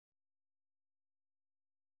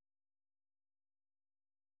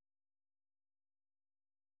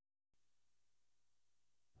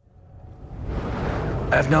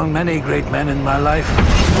I've known many great men in my life,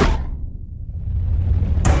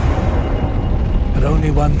 but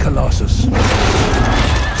only one Colossus.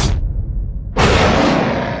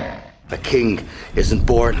 A king isn't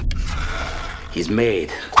born, he's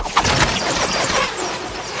made.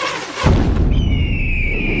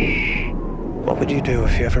 What would you do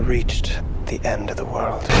if you ever reached the end of the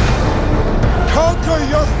world? Conquer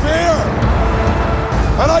your fear!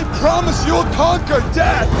 And I promise you'll conquer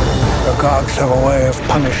death! The gods have a way of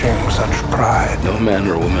punishing such pride. No man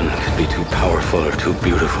or woman can be too powerful or too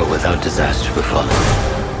beautiful without disaster befalling.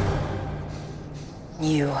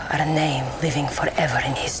 You are a name living forever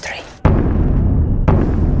in history.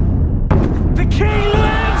 The king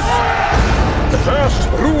lives! The first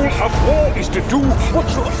rule of war is to do what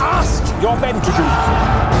you ask your men to do.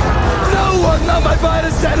 No one, not my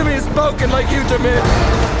finest enemy, has spoken like you to me!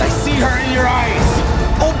 I see her in your eyes.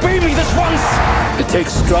 Obey me this once! It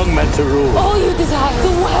takes strong men to rule. All you desire,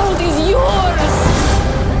 the world is yours!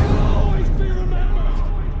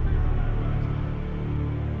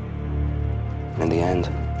 In the end,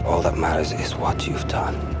 all that matters is what you've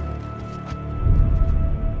done.